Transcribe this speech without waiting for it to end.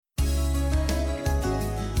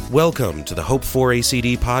Welcome to the Hope for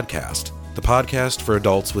ACD podcast, the podcast for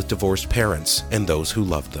adults with divorced parents and those who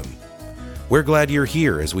love them. We're glad you're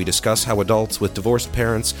here as we discuss how adults with divorced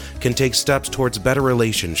parents can take steps towards better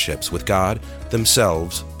relationships with God,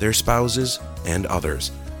 themselves, their spouses, and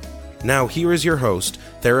others. Now, here is your host,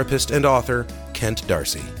 therapist and author, Kent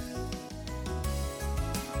Darcy.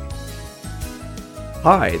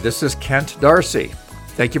 Hi, this is Kent Darcy.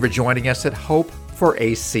 Thank you for joining us at Hope for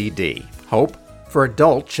ACD, Hope for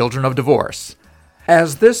Adult Children of Divorce.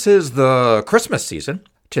 As this is the Christmas season,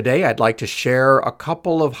 today I'd like to share a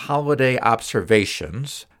couple of holiday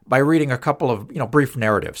observations by reading a couple of brief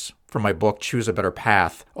narratives from my book, Choose a Better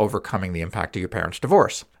Path, Overcoming the Impact of Your Parents'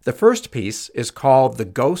 Divorce. The first piece is called The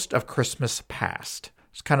Ghost of Christmas Past.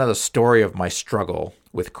 It's kind of the story of my struggle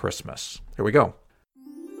with Christmas. Here we go.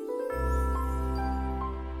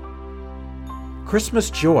 Christmas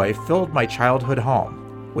joy filled my childhood home,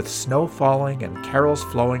 with snow falling and carols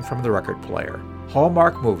flowing from the record player.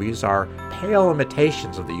 Hallmark movies are pale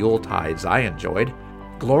imitations of the Yuletides I enjoyed.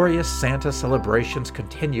 Glorious Santa celebrations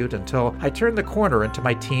continued until I turned the corner into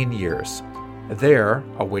my teen years. There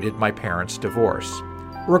awaited my parents' divorce.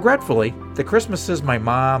 Regretfully, the Christmases my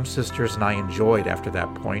mom, sisters, and I enjoyed after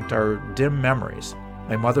that point are dim memories.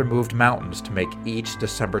 My mother moved mountains to make each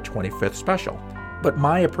December 25th special. But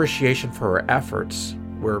my appreciation for her efforts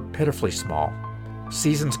were pitifully small.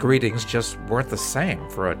 Season's greetings just weren't the same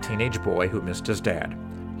for a teenage boy who missed his dad.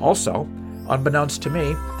 Also, unbeknownst to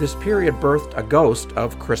me, this period birthed a ghost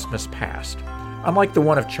of Christmas past. Unlike the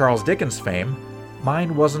one of Charles Dickens' fame,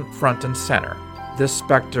 mine wasn't front and center. This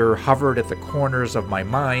specter hovered at the corners of my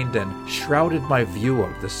mind and shrouded my view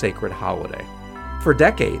of the sacred holiday. For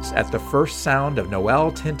decades, at the first sound of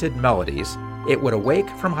Noel-tinted melodies, it would awake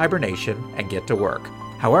from hibernation and get to work.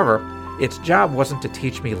 However, its job wasn't to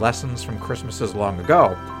teach me lessons from Christmases long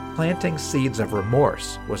ago. Planting seeds of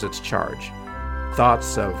remorse was its charge.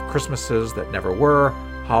 Thoughts of Christmases that never were,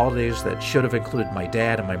 holidays that should have included my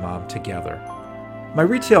dad and my mom together. My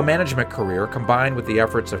retail management career, combined with the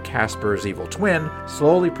efforts of Casper's evil twin,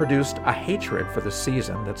 slowly produced a hatred for the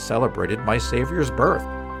season that celebrated my Savior's birth.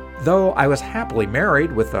 Though I was happily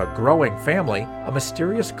married with a growing family, a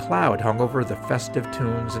mysterious cloud hung over the festive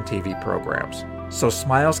tunes and TV programs. So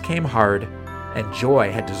smiles came hard, and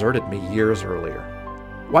joy had deserted me years earlier.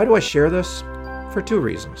 Why do I share this? For two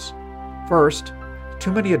reasons. First,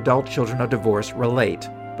 too many adult children of divorce relate,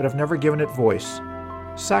 but have never given it voice.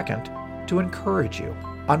 Second, to encourage you.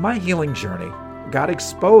 On my healing journey, God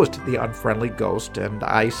exposed the unfriendly ghost, and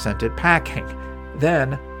I sent it packing.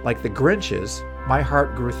 Then, like the Grinch's, my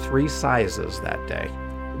heart grew 3 sizes that day.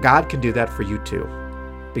 God can do that for you too,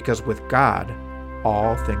 because with God,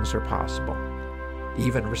 all things are possible,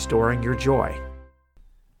 even restoring your joy.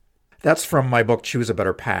 That's from my book, Choose a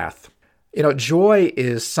Better Path. Joy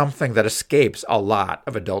is something that escapes a lot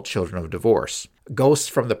of adult children of divorce. Ghosts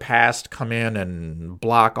from the past come in and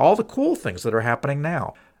block all the cool things that are happening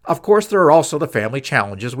now. Of course, there are also the family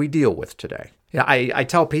challenges we deal with today. I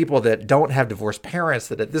tell people that don't have divorced parents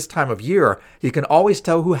that at this time of year, you can always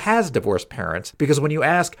tell who has divorced parents, because when you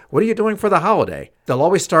ask, what are you doing for the holiday? They'll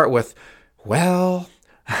always start with, well...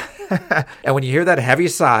 And when you hear that heavy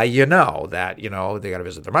sigh, you know that, they got to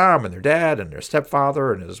visit their mom and their dad and their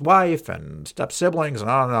stepfather and his wife and step-siblings and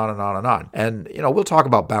on and on and on and on. And, we'll talk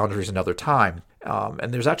about boundaries another time.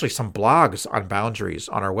 And there's actually some blogs on boundaries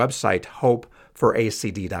on our website,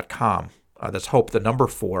 hopeforacd.com. That's hope, the number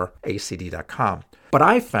 4, acd.com. But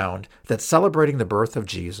I found that celebrating the birth of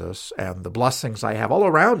Jesus and the blessings I have all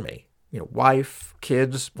around me, wife,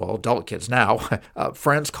 kids, well, adult kids now,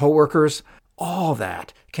 friends, coworkers, all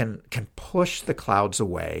that can push the clouds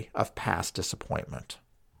away of past disappointment.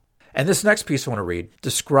 And this next piece I want to read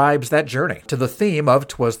describes that journey to the theme of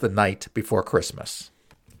 'Twas the Night Before Christmas.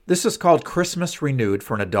 This is called Christmas Renewed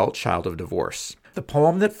for an Adult Child of Divorce. The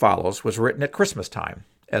poem that follows was written at Christmas time,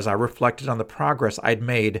 as I reflected on the progress I'd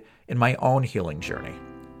made in my own healing journey.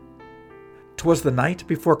 'Twas the night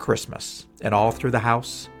before Christmas, and all through the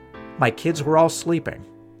house, my kids were all sleeping,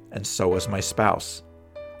 and so was my spouse.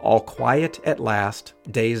 All quiet at last,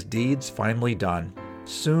 day's deeds finally done,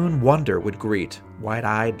 soon wonder would greet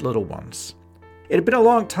wide-eyed little ones. It had been a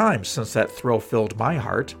long time since that thrill filled my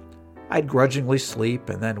heart. I'd grudgingly sleep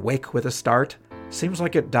and then wake with a start. Seems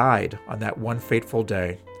like it died on that one fateful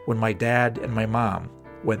day when my dad and my mom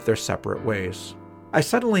went their separate ways. I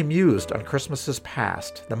suddenly mused on Christmases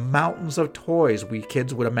past, the mountains of toys we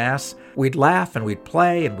kids would amass. We'd laugh and we'd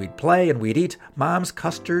play and we'd play and we'd eat Mom's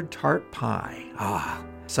custard tart pie. Ah,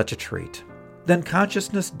 such a treat. Then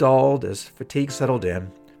consciousness dulled as fatigue settled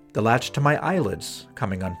in, the latch to my eyelids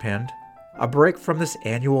coming unpinned. A break from this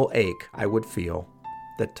annual ache I would feel.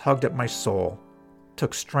 that tugged at my soul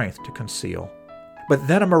took strength to conceal. But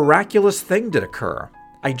then a miraculous thing did occur.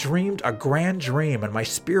 I dreamed a grand dream and my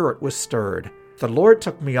spirit was stirred. The Lord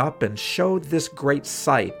took me up and showed this great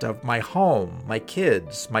sight of my home, my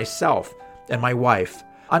kids, myself, and my wife,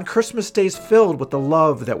 on Christmas days filled with the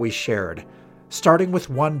love that we shared, starting with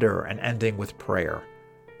wonder and ending with prayer.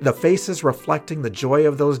 The faces reflecting the joy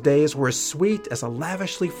of those days were as sweet as a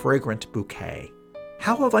lavishly fragrant bouquet.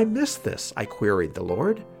 How have I missed this? I queried the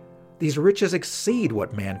Lord. These riches exceed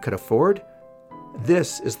what man could afford.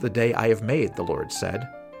 This is the day I have made, the Lord said.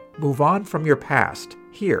 Move on from your past.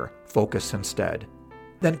 Here, focus instead.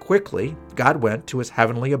 Then quickly, God went to his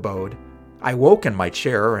heavenly abode. I woke in my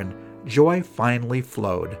chair, and joy finally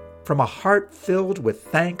flowed from a heart filled with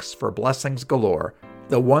thanks for blessings galore,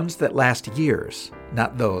 the ones that last years,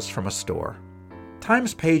 not those from a store.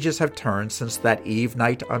 Time's pages have turned since that eve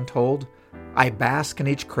night untold. I bask in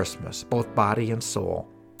each Christmas, both body and soul,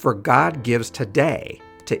 for God gives today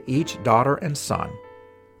to each daughter and son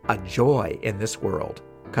a joy in this world,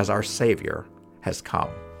 'cause our Savior has come.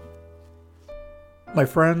 My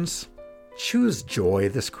friends, choose joy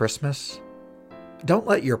this Christmas. Don't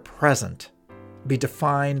let your present be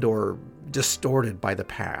defined or distorted by the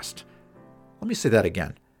past. Let me say that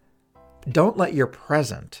again. Don't let your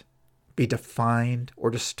present be defined or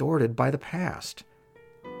distorted by the past.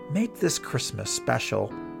 Make this Christmas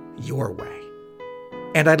special your way.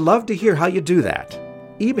 And I'd love to hear how you do that.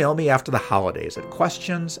 Email me after the holidays at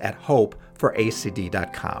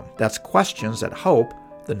questions@hope4acd.com. That's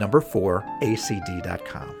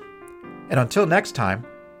questions@hope4acd.com. And until next time,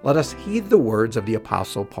 let us heed the words of the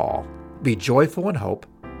Apostle Paul. Be joyful in hope,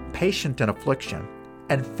 patient in affliction,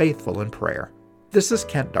 and faithful in prayer. This is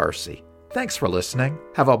Kent Darcy. Thanks for listening.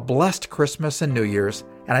 Have a blessed Christmas and New Year's,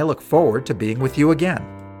 and I look forward to being with you again.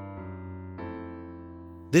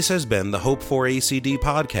 This has been the Hope for ACD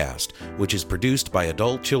podcast, which is produced by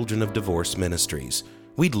Adult Children of Divorce Ministries.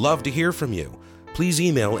 We'd love to hear from you. Please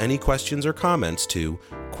email any questions or comments to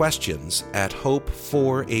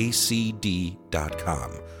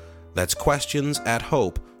questions@hope4acd.com. That's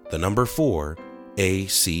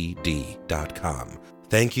questions@hope4acd.com.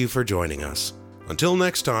 Thank you for joining us. Until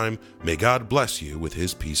next time, may God bless you with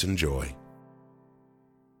his peace and joy.